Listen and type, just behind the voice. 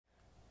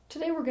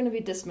Today we're going to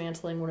be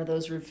dismantling one of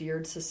those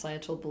revered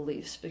societal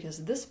beliefs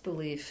because this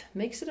belief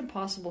makes it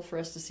impossible for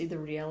us to see the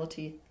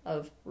reality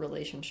of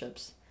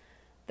relationships.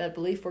 That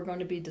belief we're going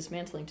to be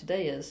dismantling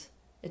today is,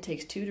 it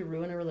takes two to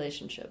ruin a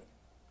relationship.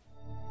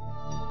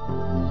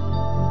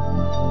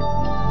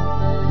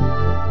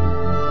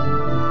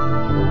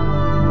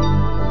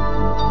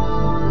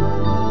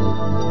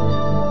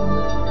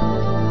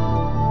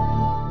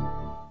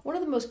 One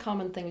of the most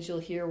common things you'll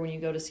hear when you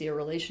go to see a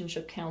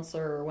relationship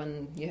counselor or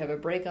when you have a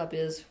breakup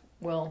is,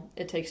 well,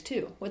 it takes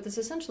two. What this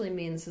essentially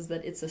means is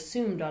that it's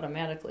assumed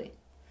automatically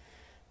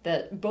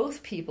that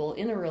both people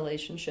in a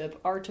relationship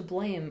are to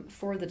blame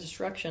for the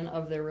destruction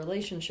of their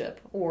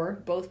relationship,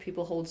 or both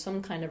people hold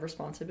some kind of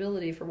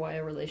responsibility for why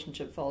a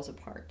relationship falls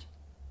apart.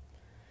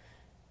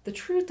 The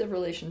truth of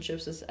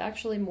relationships is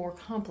actually more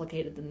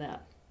complicated than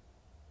that.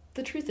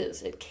 The truth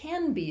is, it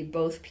can be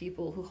both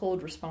people who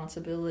hold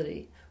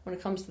responsibility when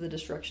it comes to the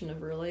destruction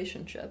of a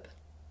relationship,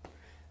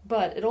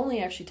 but it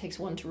only actually takes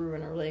one to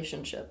ruin a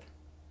relationship.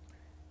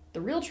 The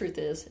real truth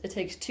is, it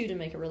takes two to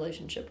make a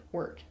relationship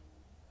work.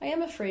 I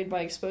am afraid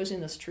by exposing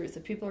this truth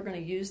that people are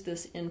going to use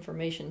this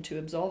information to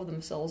absolve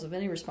themselves of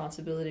any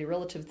responsibility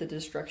relative to the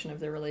destruction of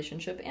their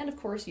relationship and, of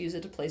course, use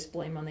it to place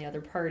blame on the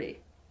other party.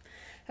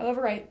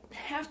 However, I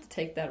have to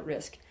take that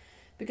risk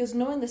because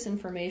knowing this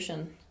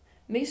information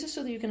makes it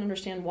so that you can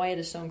understand why it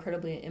is so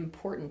incredibly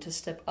important to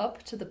step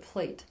up to the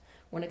plate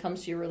when it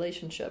comes to your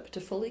relationship, to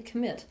fully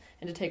commit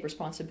and to take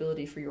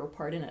responsibility for your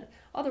part in it.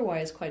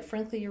 Otherwise, quite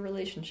frankly, your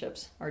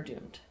relationships are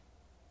doomed.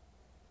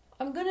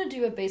 I'm going to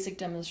do a basic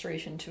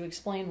demonstration to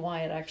explain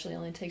why it actually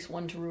only takes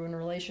one to ruin a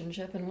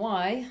relationship and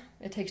why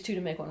it takes two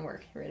to make one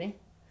work. You ready?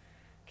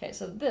 Okay,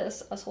 so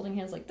this, us holding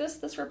hands like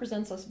this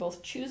represents us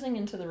both choosing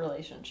into the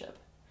relationship.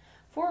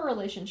 For a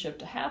relationship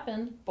to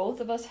happen, both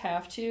of us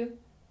have to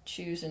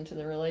choose into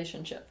the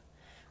relationship.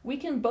 We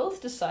can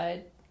both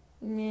decide,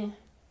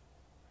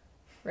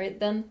 right?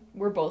 Then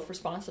we're both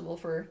responsible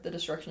for the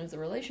destruction of the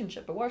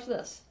relationship. But watch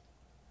this.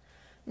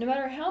 No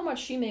matter how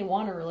much she may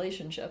want a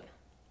relationship,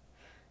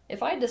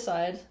 if I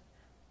decide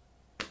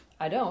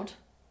I don't,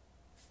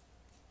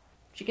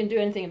 she can do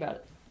anything about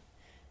it.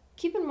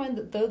 Keep in mind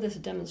that though this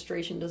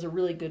demonstration does a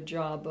really good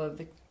job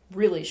of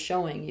really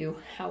showing you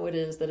how it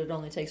is that it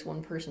only takes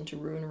one person to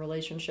ruin a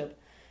relationship,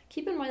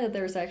 keep in mind that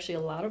there's actually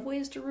a lot of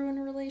ways to ruin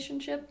a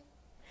relationship.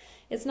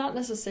 It's not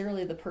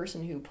necessarily the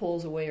person who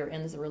pulls away or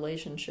ends the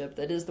relationship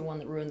that is the one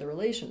that ruined the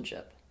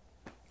relationship.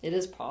 It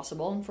is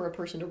possible for a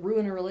person to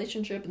ruin a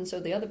relationship and so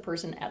the other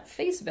person at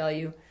face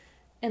value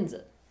ends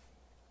it.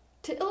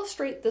 To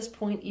illustrate this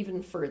point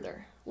even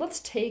further, let's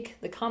take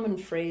the common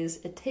phrase,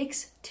 it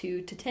takes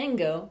two to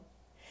tango,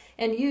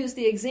 and use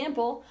the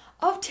example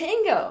of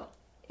tango.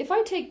 If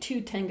I take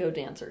two tango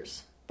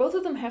dancers, both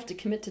of them have to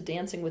commit to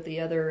dancing with the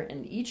other,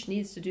 and each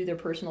needs to do their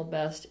personal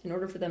best in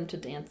order for them to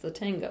dance the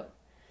tango.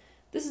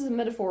 This is a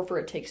metaphor for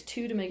it takes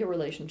two to make a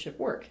relationship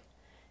work.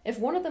 If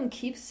one of them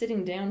keeps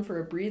sitting down for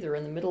a breather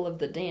in the middle of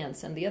the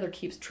dance and the other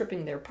keeps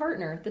tripping their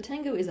partner, the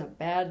tango is a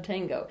bad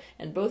tango,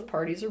 and both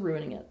parties are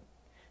ruining it.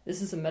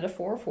 This is a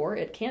metaphor for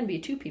it can be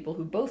two people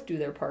who both do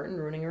their part in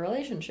ruining a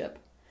relationship.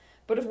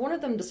 But if one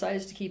of them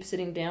decides to keep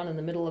sitting down in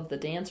the middle of the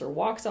dance or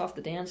walks off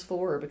the dance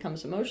floor or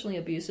becomes emotionally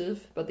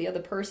abusive, but the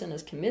other person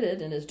is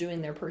committed and is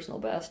doing their personal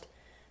best,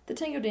 the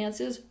tango dance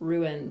is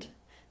ruined.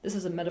 This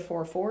is a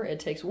metaphor for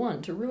it takes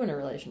one to ruin a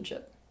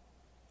relationship.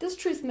 This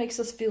truth makes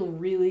us feel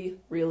really,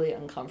 really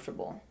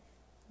uncomfortable.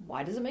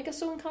 Why does it make us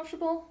so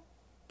uncomfortable?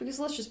 Because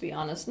let's just be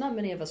honest, not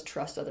many of us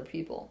trust other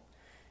people.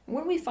 And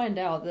when we find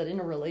out that in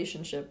a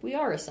relationship we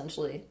are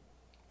essentially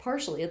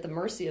partially at the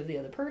mercy of the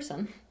other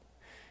person,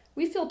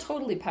 we feel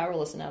totally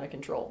powerless and out of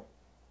control.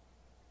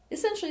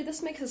 Essentially,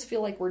 this makes us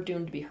feel like we're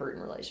doomed to be hurt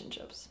in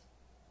relationships.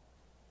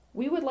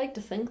 We would like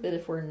to think that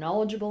if we're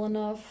knowledgeable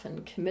enough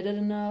and committed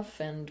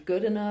enough and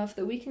good enough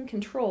that we can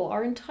control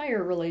our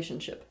entire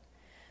relationship.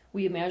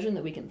 We imagine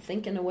that we can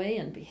think in a way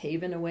and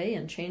behave in a way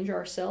and change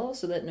ourselves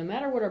so that no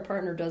matter what our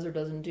partner does or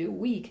doesn't do,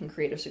 we can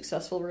create a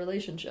successful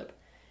relationship.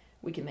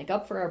 We can make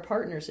up for our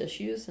partner's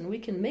issues and we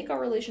can make our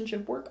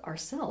relationship work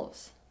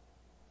ourselves.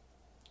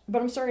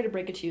 But I'm sorry to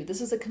break it to you, this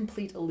is a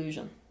complete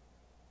illusion.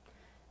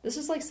 This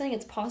is like saying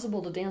it's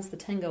possible to dance the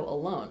tango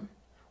alone,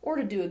 or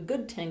to do a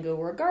good tango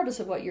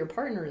regardless of what your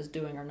partner is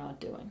doing or not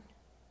doing.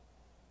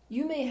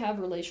 You may have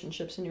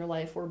relationships in your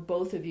life where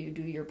both of you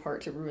do your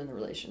part to ruin the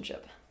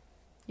relationship.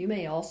 You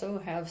may also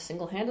have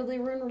single-handedly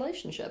ruined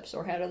relationships,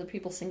 or had other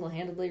people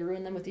single-handedly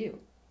ruin them with you.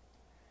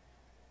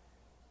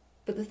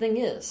 But the thing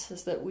is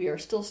that we are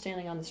still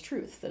standing on this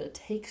truth, that it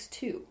takes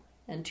two,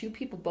 and two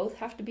people both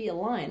have to be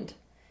aligned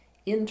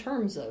in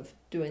terms of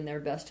doing their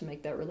best to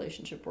make that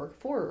relationship work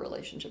for a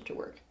relationship to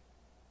work.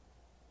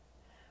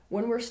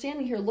 When we're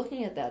standing here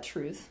looking at that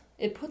truth,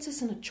 it puts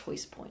us in a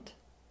choice point.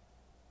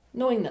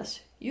 Knowing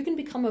this, you can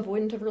become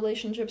avoidant of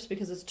relationships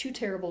because it's too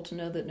terrible to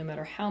know that no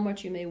matter how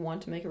much you may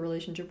want to make a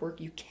relationship work,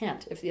 you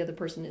can't if the other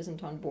person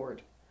isn't on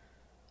board.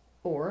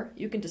 Or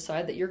you can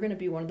decide that you're going to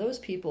be one of those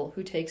people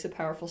who takes a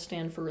powerful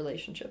stand for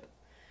relationship.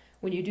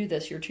 When you do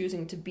this, you're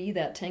choosing to be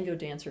that tango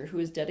dancer who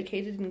is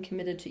dedicated and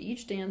committed to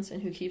each dance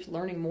and who keeps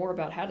learning more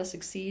about how to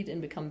succeed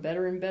and become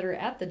better and better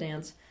at the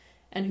dance,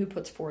 and who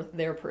puts forth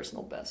their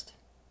personal best.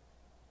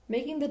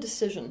 Making the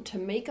decision to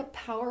make a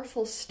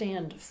powerful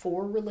stand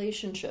for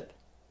relationship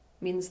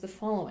means the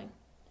following.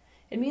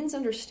 It means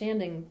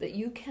understanding that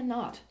you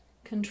cannot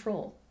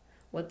control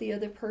what the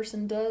other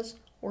person does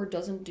or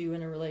doesn't do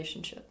in a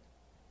relationship.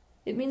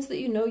 It means that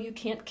you know you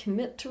can't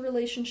commit to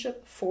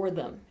relationship for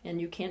them,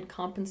 and you can't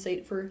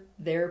compensate for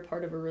their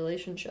part of a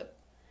relationship.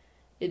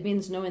 It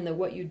means knowing that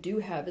what you do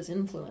have is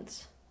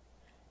influence.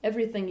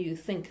 Everything you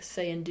think,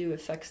 say, and do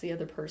affects the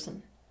other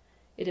person.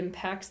 It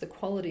impacts the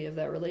quality of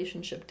that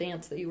relationship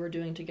dance that you are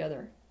doing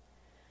together.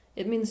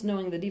 It means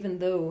knowing that even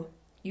though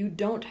you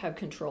don't have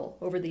control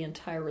over the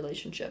entire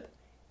relationship,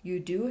 you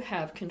do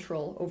have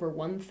control over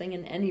one thing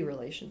in any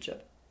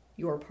relationship,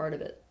 your part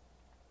of it.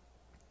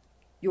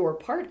 Your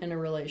part in a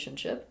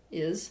relationship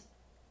is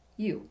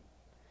you.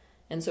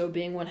 And so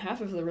being one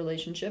half of the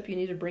relationship, you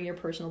need to bring your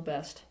personal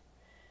best.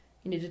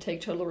 You need to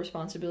take total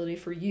responsibility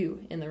for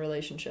you in the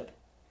relationship.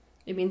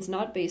 It means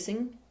not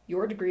basing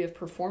your degree of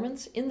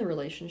performance in the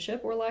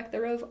relationship or lack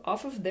thereof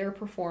off of their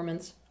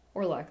performance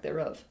or lack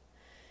thereof.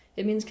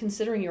 It means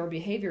considering your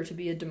behavior to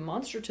be a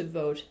demonstrative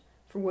vote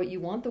for what you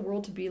want the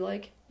world to be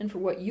like and for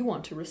what you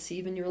want to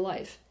receive in your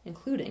life,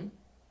 including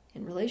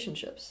in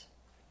relationships.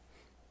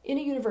 In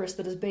a universe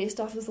that is based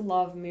off of the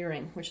law of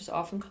mirroring, which is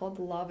often called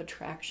the law of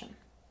attraction,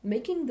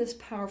 making this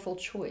powerful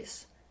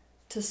choice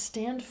to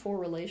stand for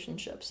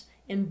relationships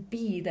and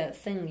be that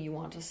thing you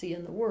want to see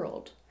in the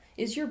world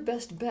is your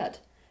best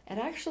bet at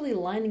actually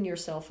lining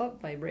yourself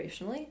up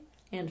vibrationally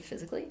and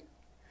physically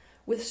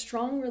with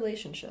strong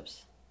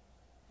relationships.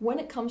 When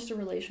it comes to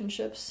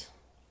relationships,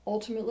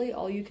 ultimately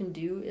all you can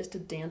do is to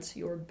dance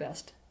your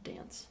best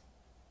dance.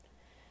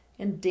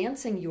 And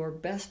dancing your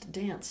best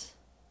dance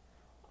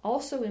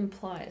also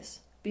implies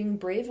being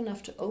brave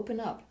enough to open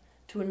up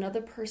to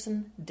another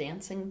person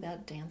dancing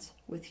that dance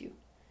with you.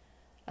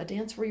 A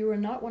dance where you are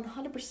not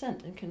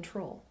 100% in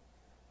control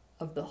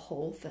of the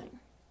whole thing.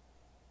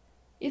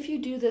 If you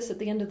do this at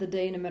the end of the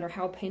day, no matter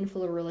how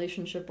painful a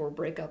relationship or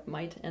breakup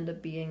might end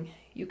up being,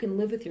 you can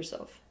live with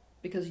yourself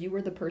because you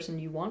are the person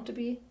you want to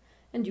be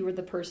and you are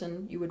the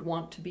person you would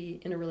want to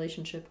be in a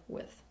relationship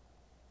with.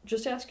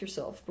 Just ask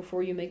yourself,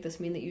 before you make this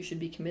mean that you should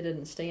be committed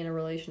and stay in a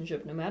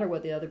relationship no matter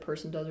what the other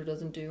person does or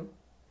doesn't do,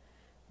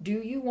 do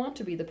you want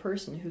to be the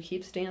person who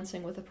keeps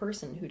dancing with a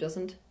person who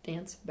doesn't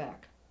dance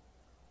back,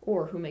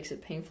 or who makes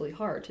it painfully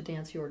hard to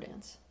dance your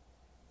dance?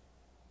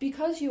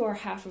 Because you are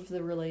half of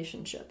the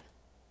relationship,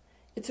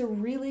 it's a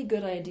really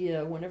good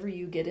idea whenever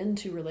you get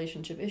into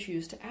relationship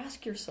issues to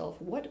ask yourself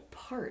what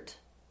part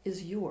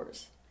is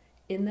yours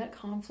in that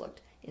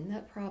conflict, in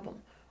that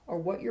problem, or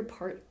what your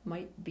part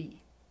might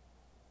be.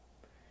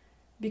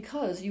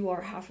 Because you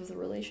are half of the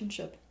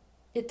relationship,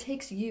 it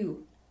takes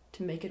you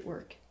to make it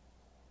work.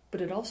 But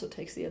it also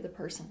takes the other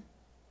person.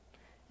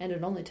 And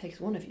it only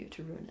takes one of you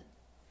to ruin it.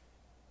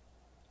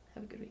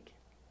 Have a good week.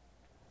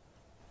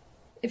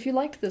 If you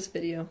liked this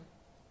video,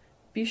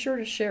 be sure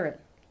to share it,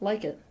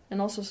 like it,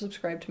 and also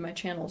subscribe to my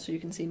channel so you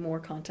can see more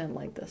content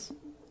like this.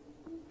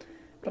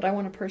 But I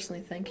want to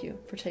personally thank you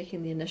for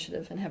taking the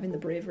initiative and having the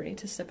bravery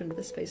to step into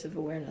the space of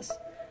awareness,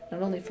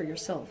 not only for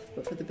yourself,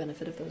 but for the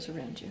benefit of those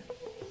around you.